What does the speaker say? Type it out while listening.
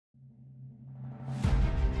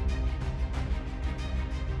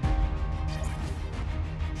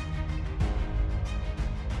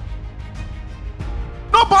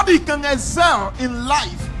Nobody can excel in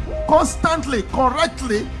life constantly,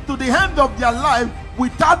 correctly, to the end of their life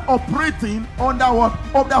without operating under what?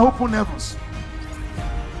 Under open heavens.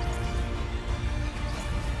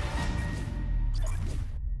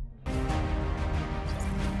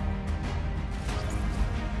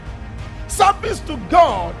 Service to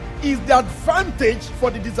God is the advantage for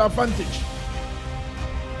the disadvantage.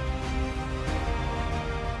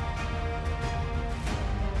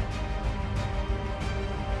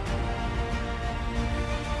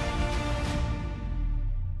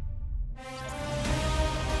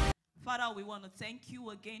 Father, we want to thank you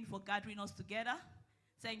again for gathering us together.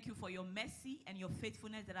 Thank you for your mercy and your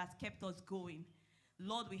faithfulness that has kept us going.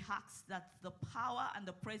 Lord, we ask that the power and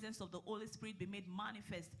the presence of the Holy Spirit be made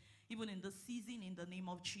manifest even in this season in the name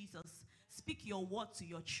of Jesus. Speak your word to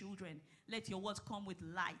your children. Let your word come with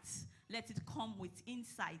light. Let it come with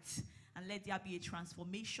insight. And let there be a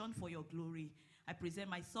transformation for your glory. I present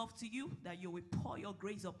myself to you that you will pour your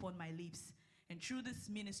grace upon my lips. And through this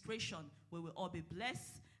ministration, we will all be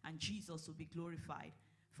blessed and Jesus will be glorified.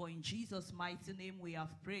 For in Jesus' mighty name we have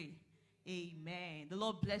prayed. Amen. The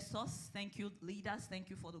Lord bless us. Thank you, leaders. Thank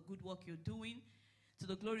you for the good work you're doing. To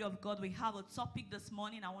the glory of God, we have a topic this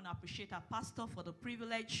morning. I want to appreciate our pastor for the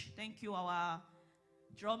privilege. Thank you, our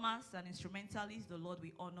drummers and instrumentalists. The Lord,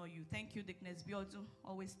 we honor you. Thank you, Dickness Biodu,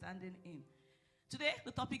 always standing in. Today, the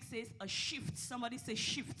topic says a shift. Somebody say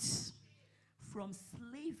shift. From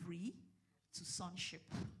slavery to sonship.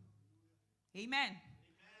 Amen.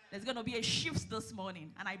 There's going to be a shift this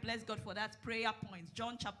morning. And I bless God for that prayer point.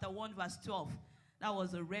 John chapter 1 verse 12. That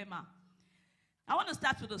was a rhema. I want to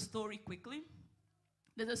start with a story quickly.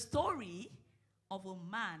 There's a story of a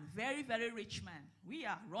man, very, very rich man. We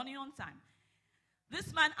are running on time.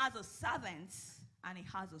 This man has a servant and he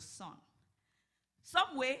has a son.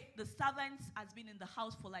 Some way, the servant has been in the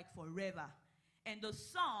house for like forever. And the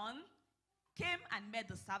son came and met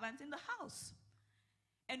the servant in the house.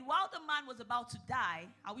 And while the man was about to die,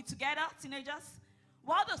 are we together, teenagers?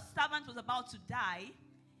 While the servant was about to die,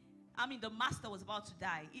 the master was about to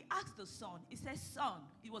die, he asked the son, he said, son,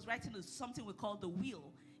 he was writing something we call the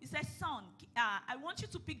will. He said, son, I want you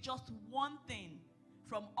to pick just one thing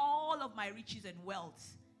from all of my riches and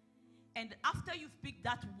wealth. And after you've picked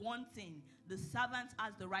that one thing, the servant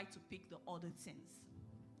has the right to pick the other things.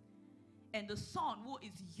 And the son, who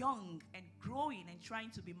is young and growing and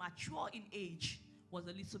trying to be mature in age, was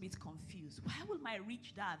a little bit confused. Why will my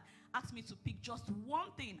rich dad ask me to pick just one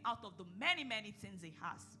thing out of the many, many things he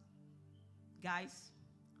has? Guys,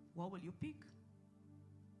 what will you pick?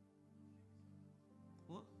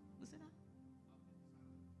 What? Who said that?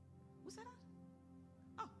 Who said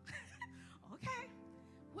that? Oh, okay.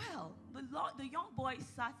 Well, the young boy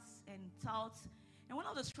sat and thought, and one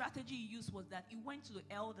of the strategies he used was that he went to the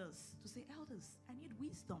elders to say, elders, I need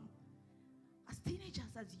wisdom. As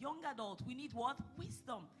teenagers, as young adults, we need what?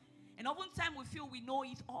 Wisdom. And oftentimes we feel we know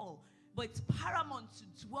it all. But it's paramount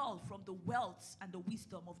to dwell from the wealth and the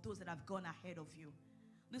wisdom of those that have gone ahead of you.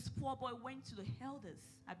 This poor boy went to the elders.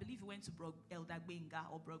 I believe he went to Elder Benga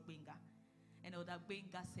or Brog Benga. And Elder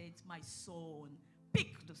Benga said, my son,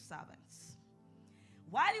 pick the servants.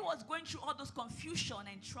 While he was going through all those confusion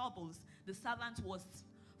and troubles, the servant was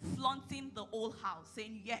flaunting the whole house,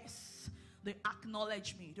 saying, yes, they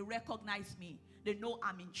acknowledge me, they recognize me, they know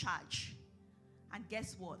I'm in charge. And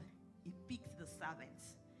guess what? He picked the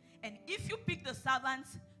servants. And if you pick the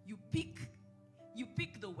servants, you pick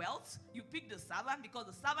the wealth, you pick the servant, because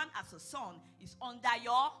the servant as a son is under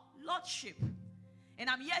your lordship. And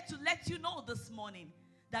I'm here to let you know this morning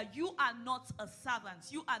that you are not a servant,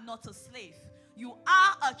 you are not a slave. You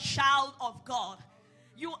are a child of God.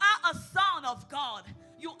 You are a son of God.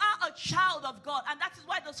 You are a child of God. And that is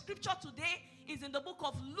why the scripture today is in the book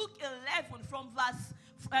of Luke 11 from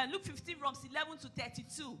Luke 15 from 11 to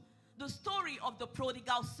 32. The story of the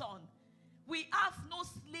prodigal son. We have no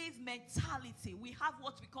slave mentality. We have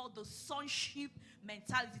what we call the sonship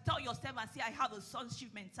mentality. Tell yourself and say, I have a sonship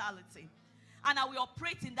mentality. And I will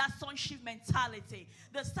operate in that sonship mentality.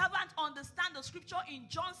 The servant understands the scripture in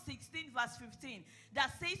John 16 verse 15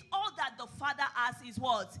 that says, all that the Father has is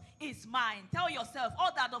what? Is mine. Tell yourself,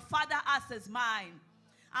 all that the Father has is mine.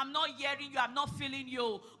 I'm not hearing you. I'm not feeling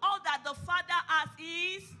you. All that the Father has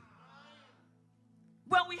is.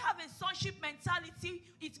 When we have a sonship mentality,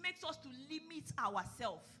 it makes us to limit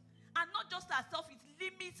ourselves. And not just ourselves, it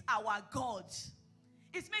limits our God.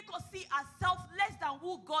 It makes us see ourselves less than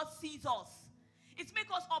who God sees us. It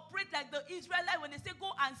makes us operate like the Israelites when they say,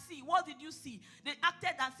 go and see. What did you see? They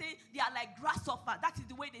acted and say they are like grasshopper. That is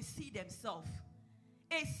the way they see themselves.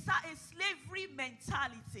 A slavery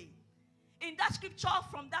mentality. In that scripture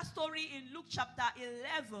from that story in Luke chapter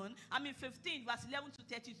 15, verse 11 to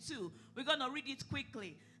 32, we're going to read it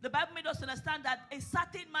quickly. The Bible made us understand that a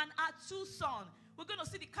certain man had two sons. We're going to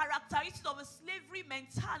see the characteristics of a slavery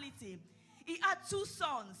mentality. He had two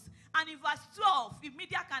sons. And in verse 12, if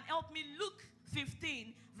media can help me, Luke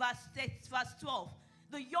 15, verse 12.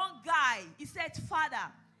 The young guy, he said, Father,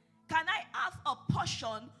 can I have a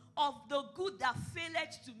portion of the good that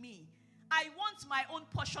faileth to me? I want my own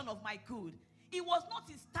portion of my good. It was not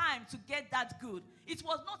his time to get that good. It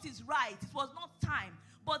was not his right. It was not time.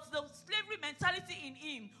 But the slavery mentality in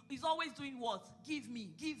him is always doing what? Give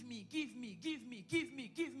me, give me, give me, give me, give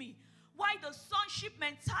me, give me. Why the sonship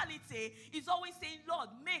mentality is always saying, Lord,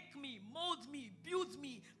 make me, mold me, build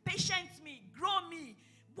me, patient me, grow me.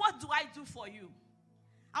 What do I do for you?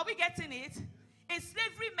 Are we getting it? A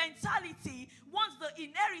slavery mentality wants the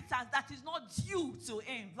inheritance that is not due to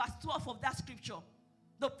him. Verse 12 of that scripture.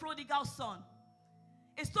 The prodigal son.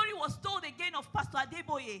 A story was told again of Pastor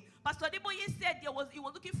Adeboye. Pastor Adeboye said he was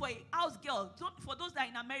looking for a house girl. For those that are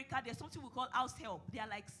in America, there's something we call house help. They are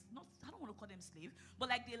like, I don't want to call them slave, but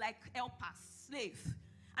like they're like helpers, slave.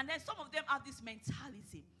 And then some of them have this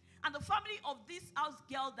mentality. And the family of this house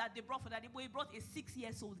girl that they brought for Adeboye brought a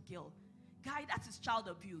 6-year-old girl. Guy, that is child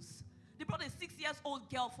abuse. They brought a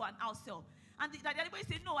 6-year-old girl for an house help. And the Adeboye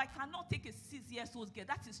said, no, I cannot take a 6-year-old girl.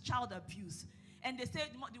 That is child abuse. And they said,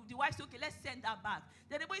 the wife said, okay, let's send her back.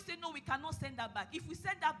 The Adeboye said, no, we cannot send her back. If we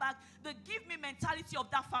send her back, the give me mentality of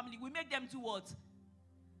that family, we make them do what?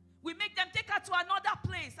 We make them take her to another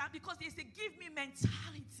place. And because there's a give me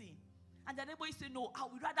mentality. And the Adeboye said, no, I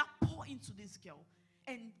would rather pour into this girl.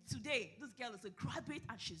 And today, this girl is a graduate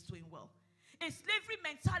and she's doing well. A slavery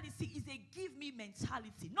mentality is a give me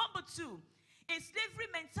mentality. Number 2, a slavery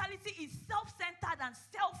mentality is self-centered and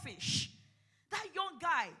selfish. That young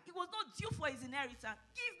guy, he was not due for his inheritance.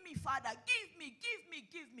 Give me, Father, give me, give me,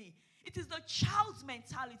 give me. It is the child's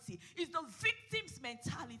mentality. It's the victim's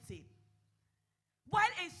mentality.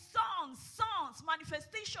 While a son's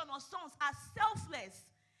manifestation or sons are selfless,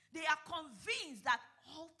 they are convinced that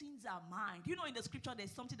all things are mine. You know, in the scripture,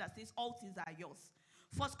 there's something that says all things are yours.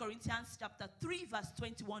 1 Corinthians chapter 3, verse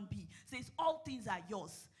 21b says, all things are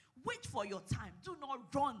yours. Wait for your time. Do not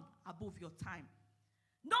run above your time.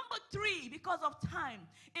 Number 3, because of time,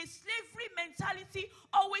 a slavery mentality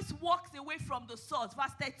always walks away from the source.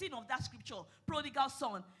 Verse 13 of that scripture, prodigal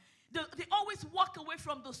son. They always walk away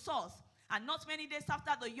from the source. And not many days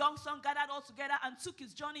after, the young son gathered all together and took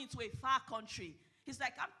his journey into a far country. He's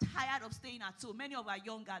like, I'm tired of staying at home. Many of our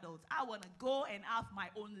young adults, I want to go and have my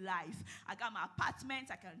own life. I got my apartment.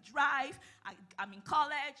 I can drive. I'm in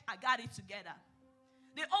college. I got it together.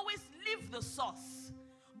 They always leave the source.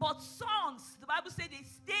 But sons, the Bible says they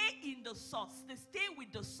stay in the source. They stay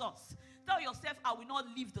with the source. Tell yourself, I will not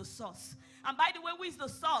leave the source. And by the way, who is the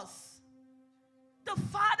source? The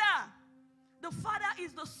Father. The Father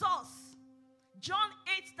is the source. John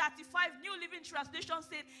 8:35, New Living Translation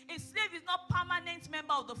said, a slave is not a permanent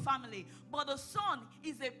member of the family, but the son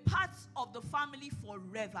is a part of the family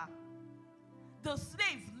forever. The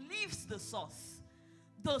slave leaves the source.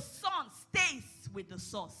 The son stays with the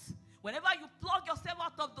source. Whenever you plug yourself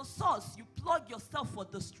out of the source, you plug yourself for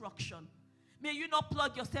destruction. May you not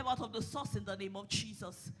plug yourself out of the source in the name of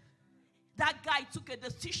Jesus. That guy took a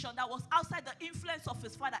decision that was outside the influence of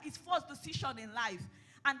his father. His first decision in life.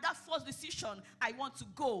 And that first decision, I want to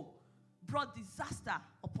go, brought disaster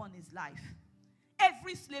upon his life.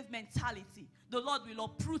 Every slave mentality, the Lord will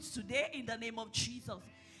uproot today in the name of Jesus.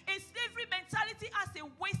 A slavery mentality has a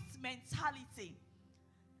waste mentality.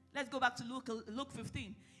 Let's go back to Luke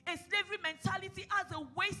 15. A slavery mentality has a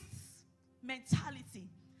waste mentality.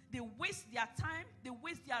 They waste their time, they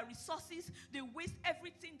waste their resources, they waste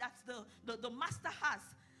everything that the master has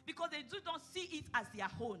because they do not see it as their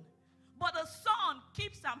own. But the son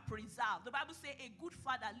keeps and preserves. The Bible says a good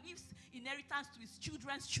father leaves inheritance to his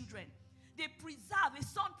children's children. They preserve. A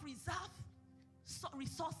son preserves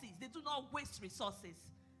resources. They do not waste resources.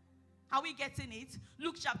 Are we getting it?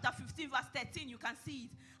 Luke chapter 15 verse 13, you can see it.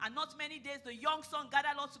 And not many days, the young son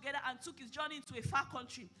gathered all together and took his journey into a far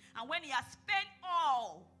country. And when he has spent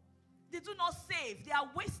all, they do not save. They are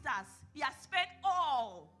wasters. He has spent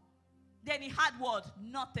all. Then he had what?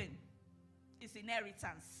 Nothing. His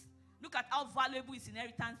inheritance. Look at how valuable his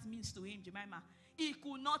inheritance means to him, Jemima. He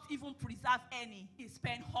could not even preserve any. He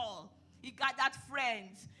spent all. He gathered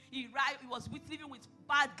friends. He was living with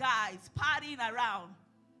bad guys, partying around.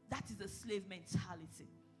 That is a slave mentality.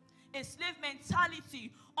 A slave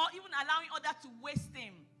mentality, or even allowing others to waste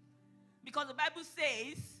him. Because the Bible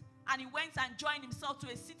says, and he went and joined himself to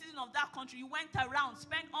a citizen of that country. He went around,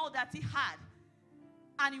 spent all that he had.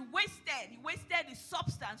 And he wasted his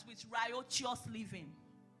substance with riotous living.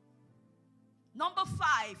 Number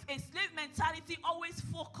 5, a slave mentality always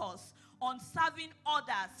focused on serving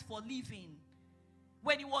others for living.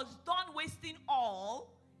 When he was done wasting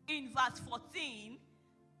all, in verse 14,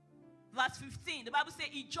 verse 15, the Bible says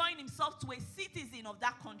he joined himself to a citizen of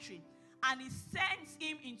that country, and he sent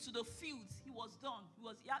him into the fields. He was done.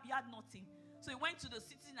 He had nothing. So he went to the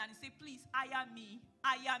citizen and he said, please, hire me,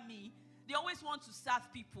 hire me. They always want to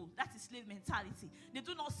serve people. That is slave mentality. They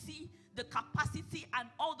do not see the capacity and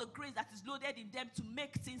all the grace that is loaded in them to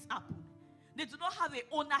make things happen. They do not have an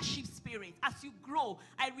ownership spirit. As you grow,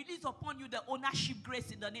 I release upon you the ownership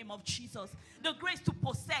grace in the name of Jesus. The grace to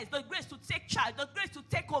possess, the grace to take charge, the grace to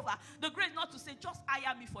take over, the grace not to say, just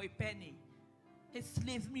hire me for a penny. A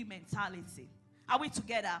slavery mentality. Are we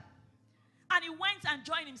together? And he went and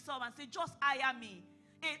joined himself and said, just hire me.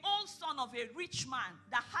 An old son of a rich man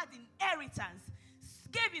that had inheritance,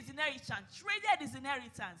 gave his inheritance, traded his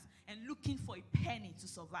inheritance, and looking for a penny to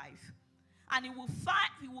survive. And he will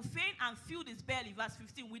fain and fill his belly, verse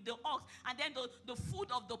 15, with the ox, and then the food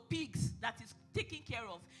of the pigs that is taken care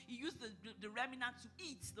of. He used the remnant to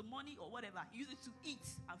eat, the money or whatever. He used it to eat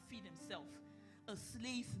and feed himself. A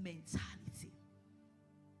slave mentality.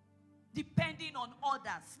 Depending on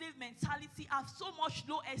others. Slave mentality have so much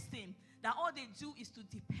low esteem that all they do is to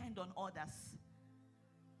depend on others.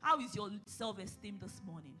 How is your self-esteem this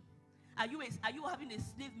morning? Are you having a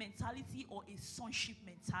slave mentality or a sonship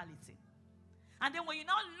mentality? And then when you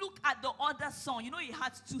now look at the other son, you know he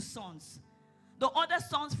had 2 sons. The other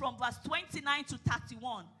sons from verse 29 to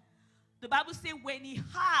 31. The Bible says when he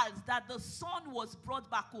heard that the son was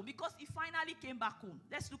brought back home, because he finally came back home.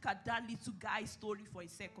 Let's look at that little guy's story for a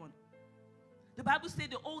second. The Bible says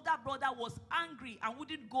the older brother was angry and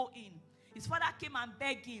wouldn't go in. His father came and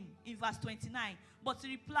begged him in verse 29. But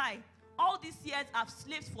he replied, all these years I've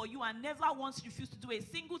slaved for you and never once refused to do a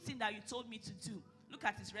single thing that you told me to do. Look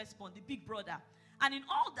at his response, the big brother. And in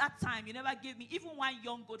all that time, you never gave me even one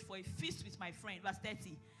young goat for a feast with my friend. Verse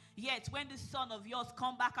 30. Yet when this son of yours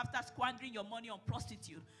come back after squandering your money on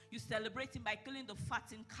prostitute, you celebrate him by killing the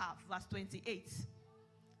fattened calf. Verse 28.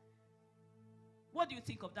 What do you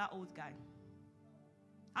think of that old guy?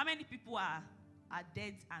 How many people are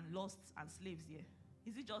dead and lost and slaves here?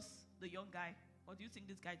 Is it just the young guy? Or do you think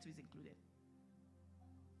this guy too is included?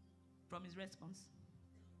 From his response.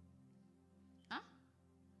 Huh?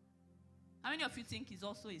 How many of you think he's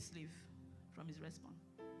also a slave from his response?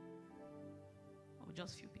 Or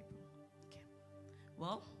just few people? Okay.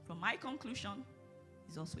 Well, from my conclusion,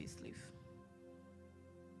 he's also a slave.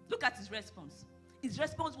 Look at his response. His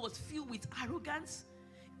response was filled with arrogance.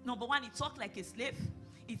 Number 1, he talked like a slave.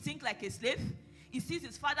 He think like a slave. He sees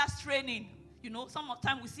his father's training. You know, some of the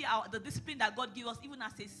time we see the discipline that God gives us, even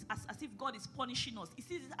as if God is punishing us. He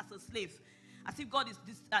sees it as a slave, as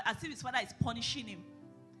if his father is punishing him.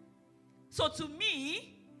 So to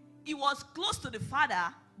me, he was close to the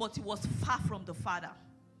father, but he was far from the father.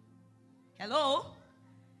 Hello?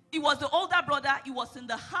 He was the older brother. He was in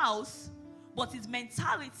the house, but his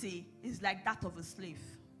mentality is like that of a slave.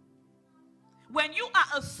 When you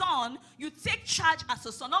are a son, you take charge as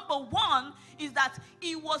a son. Number 1 is that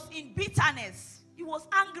he was in bitterness. He was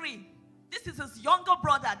angry. This is his younger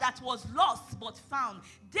brother that was lost but found,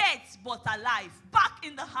 dead but alive, back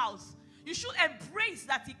in the house. You should embrace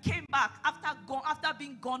that he came back after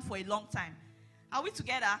being gone for a long time. Are we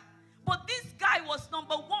together? But this guy was,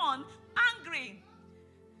 number 1, angry.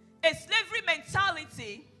 A slavery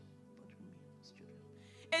mentality.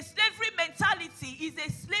 A slavery mentality is a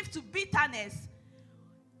slave to bitterness.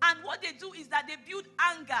 And what they do is that they build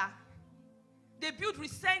anger. They build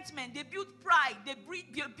resentment. They build pride. They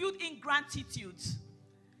build ingratitude.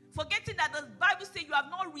 Forgetting that the Bible says you have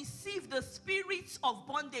not received the spirits of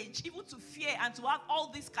bondage, even to fear and to have all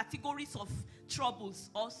these categories of troubles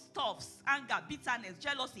or stuffs, anger, bitterness,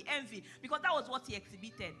 jealousy, envy, because that was what he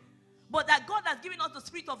exhibited. But that God has given us the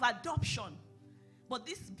spirit of adoption. But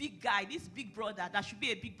this big guy, this big brother, that should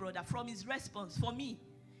be a big brother, from his response, for me,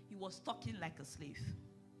 he was talking like a slave.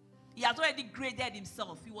 He has already graded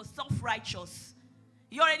himself. He was self-righteous.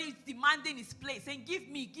 He already is demanding his place, saying, give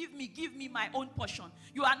me my own portion.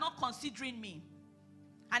 You are not considering me.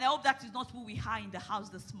 And I hope that is not who we are in the house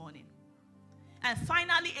this morning. And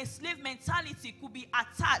finally, a slave mentality could be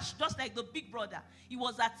attached, just like the big brother. He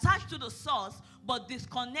was attached to the source, but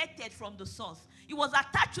disconnected from the source. He was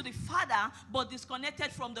attached to the father, but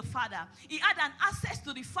disconnected from the father. He had an access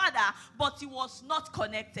to the father, but he was not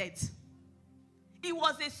connected. He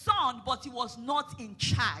was a son, but he was not in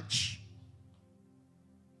charge.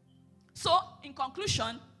 So, in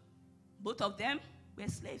conclusion, both of them were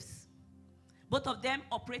slaves. Both of them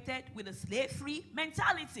operated with a slave-free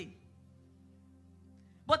mentality.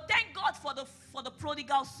 But thank God for the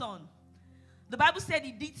prodigal son. The Bible said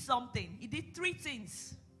he did something. He did 3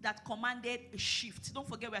 things that commanded a shift. Don't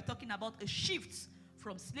forget, we are talking about a shift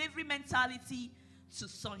from slavery mentality to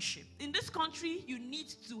sonship. In this country, you need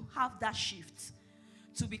to have that shift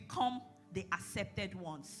to become the accepted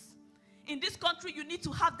ones. In this country, you need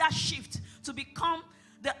to have that shift to become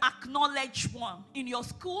the acknowledged one. In your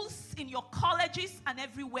schools, in your colleges, and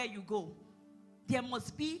everywhere you go, there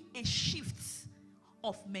must be a shift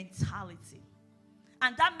of mentality.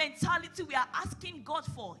 And that mentality we are asking God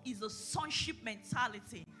for is a sonship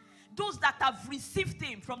mentality. Those that have received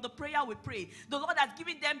him from the prayer we pray, the Lord has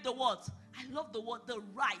given them the word. I love the word, the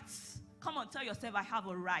rights. Come on, tell yourself, I have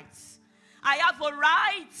a right. I have a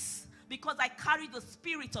right because I carry the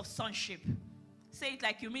spirit of sonship. Say it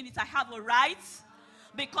like you mean it. I have a right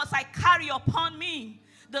because I carry upon me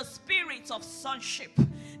the spirit of sonship.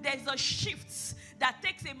 There's a shift that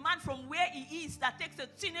takes a man from where he is, that takes a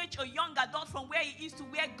teenage or young adult from where he is to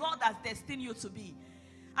where God has destined you to be.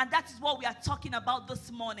 And that is what we are talking about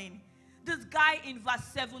this morning. This guy in verse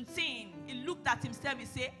 17, he looked at himself, he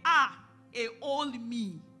said, a old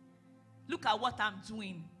me. Look at what I'm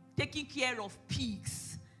doing. Taking care of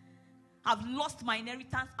pigs. I've lost my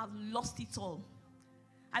inheritance. I've lost it all.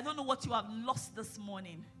 I don't know what you have lost this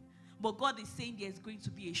morning. But God is saying there's going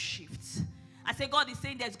to be a shift. I say God is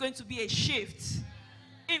saying there's going to be a shift.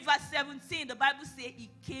 In verse 17, the Bible says he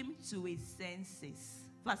came to his senses.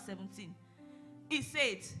 Verse 17. He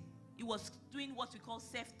said he was doing what we call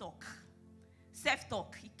self-talk.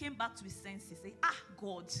 Self-talk. He came back to his senses. Say,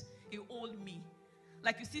 God, you old me.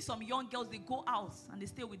 Like you see some young girls, they go out and they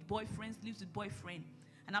stay with boyfriends, live with boyfriend.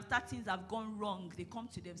 And after things have gone wrong, they come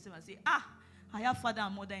to themselves and say, I have father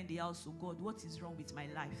and mother in the house, so God, what is wrong with my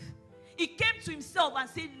life? He came to himself and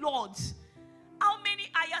said, Lord, how many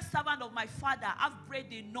higher servants of my father have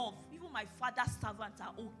bread enough? Even my father's servants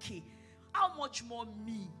are okay. How much more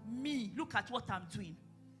me? Look at what I'm doing.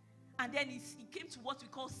 And then he came to what we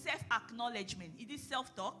call self-acknowledgement. He did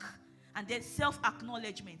self-talk and then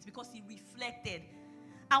self-acknowledgement because he reflected.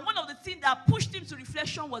 And one of the things that pushed him to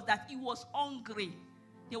reflection was that he was hungry.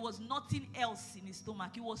 There was nothing else in his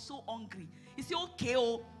stomach. He was so hungry. He said, okay,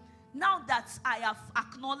 now that I have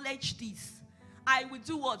acknowledged this, I will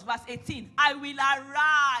do what? Verse 18. I will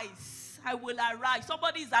arise. I will arise.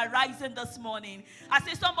 Somebody is arising this morning. I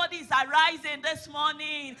say somebody is arising this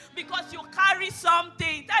morning because you carry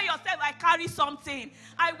something. Tell yourself, I carry something.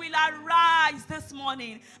 I will arise this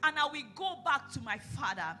morning and I will go back to my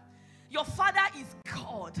father. Your father is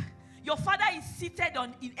God. Your father is seated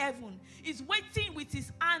in heaven. He's waiting with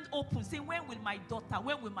his hand open, saying, when will my daughter,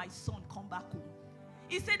 when will my son come back home?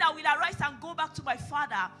 He said, I will arise and go back to my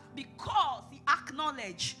father because he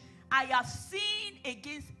acknowledged, I have sinned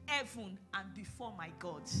against heaven and before my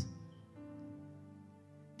God.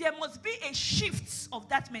 There must be a shift of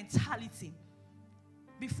that mentality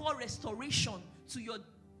before restoration to your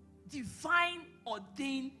divine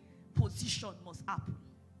ordained position must happen.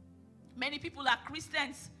 Many people are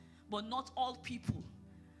Christians, but not all people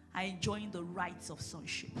are enjoying the rights of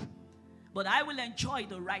sonship. But I will enjoy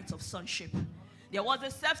the rights of sonship. There was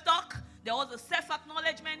a self-talk, there was a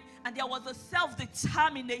self-acknowledgement, and there was a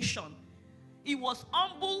self-determination. He was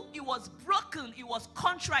humble, he was broken, he was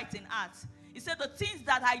contrite in heart. He said, the things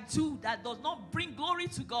that I do that does not bring glory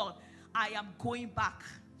to God, I am going back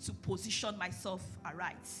to position myself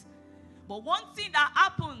aright. But one thing that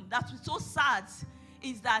happened that was so sad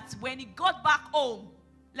is that when he got back home,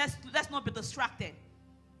 let's not be distracted.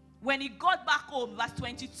 When he got back home, verse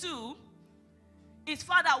 22, his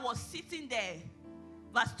father was sitting there.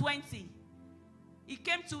 Verse 20. He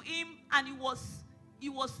came to him and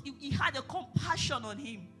he had a compassion on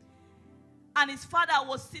him. And his father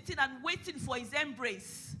was sitting and waiting for his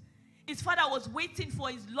embrace. His father was waiting for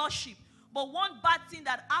his lordship. But one bad thing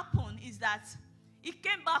that happened is that he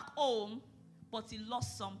came back home, but he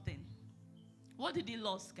lost something. What did he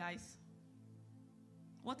lose, guys?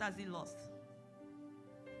 What has he lost?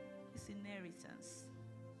 His inheritance.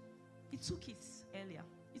 He took it earlier.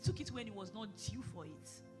 He took it when he was not due for it.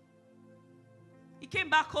 He came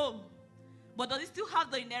back home. But does he still have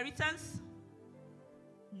the inheritance?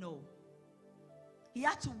 No. He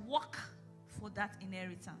had to work for that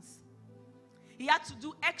inheritance. He had to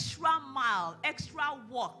do extra mile, extra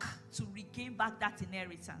work to regain back that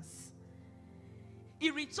inheritance.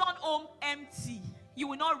 He returned home empty. You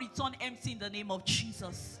will not return empty in the name of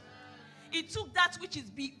Jesus. He took that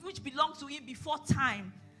which belonged to him before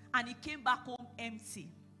time, and he came back home empty.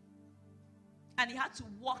 And he had to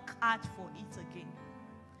work hard for it again.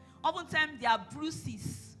 Oftentimes there are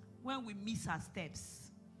bruises when we miss our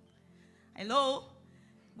steps. Hello?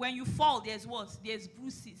 When you fall, there's what? There's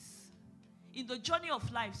bruises. In the journey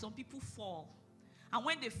of life, some people fall. And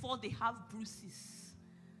when they fall, they have bruises.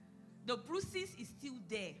 The bruises is still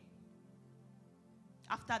there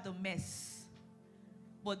after the mess.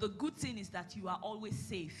 But the good thing is that you are always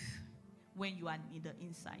safe when you are in the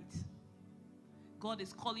inside. God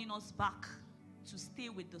is calling us back to stay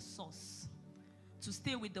with the source, to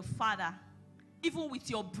stay with the Father. Even with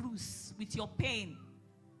your bruise, with your pain,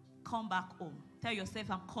 come back home. Tell yourself,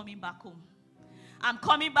 I'm coming back home. I'm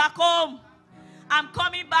coming back home. I'm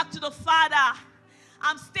coming back to the Father.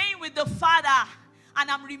 I'm staying with the Father, and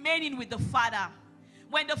I'm remaining with the Father.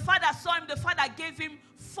 When the Father saw him, the Father gave him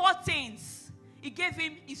 4 things. He gave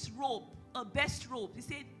him his robe, a best robe. He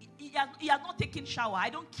said, he has not taken shower. I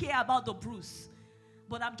don't care about the bruise,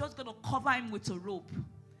 but I'm just going to cover him with a robe.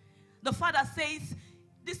 The Father says,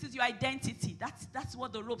 this is your identity. That's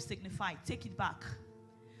what the robe signified. Take it back.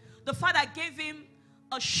 The Father gave him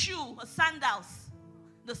a shoe, a sandals.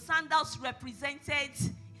 The sandals represented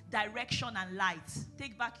direction and light.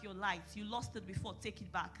 Take back your light. You lost it before. Take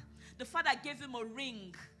it back. The Father gave him a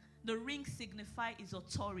ring. The ring signifies his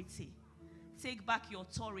authority. Take back your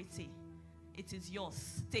authority. It is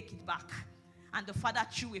yours. Take it back. And the Father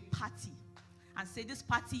threw a party and said, this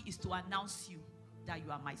party is to announce you that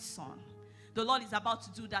you are my son. The Lord is about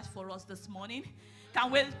to do that for us this morning. Can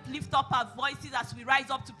we lift up our voices as we rise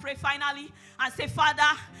up to pray finally and say,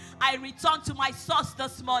 Father, I return to my source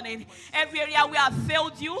this morning. Every area where I have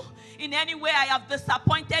failed you, in any way I have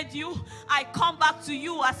disappointed you, I come back to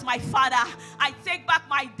you as my Father. I take back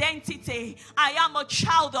my identity. I am a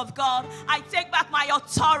child of God. I take back my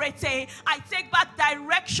authority. I take back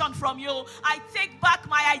direction from you. I take back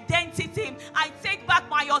my identity. I take back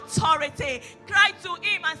my authority. Cry to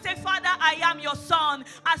him and say, Father, I am your son.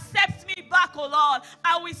 Accept me back, O Lord.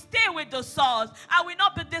 I will stay with the source. I will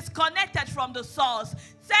not be disconnected from the source.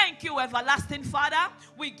 Thank you, everlasting Father.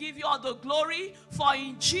 We give you all the glory, for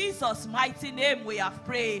in Jesus' mighty name we have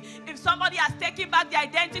prayed. If somebody has taken back the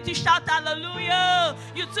identity, shout hallelujah.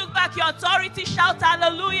 You took back your authority, shout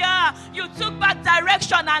hallelujah. You took back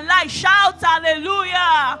direction and life, shout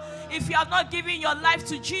hallelujah. If you have not given your life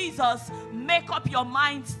to Jesus, make up your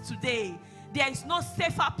mind today. There is no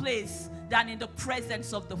safer place than in the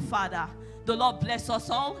presence of the Father. The Lord bless us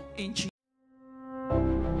all in Jesus' name.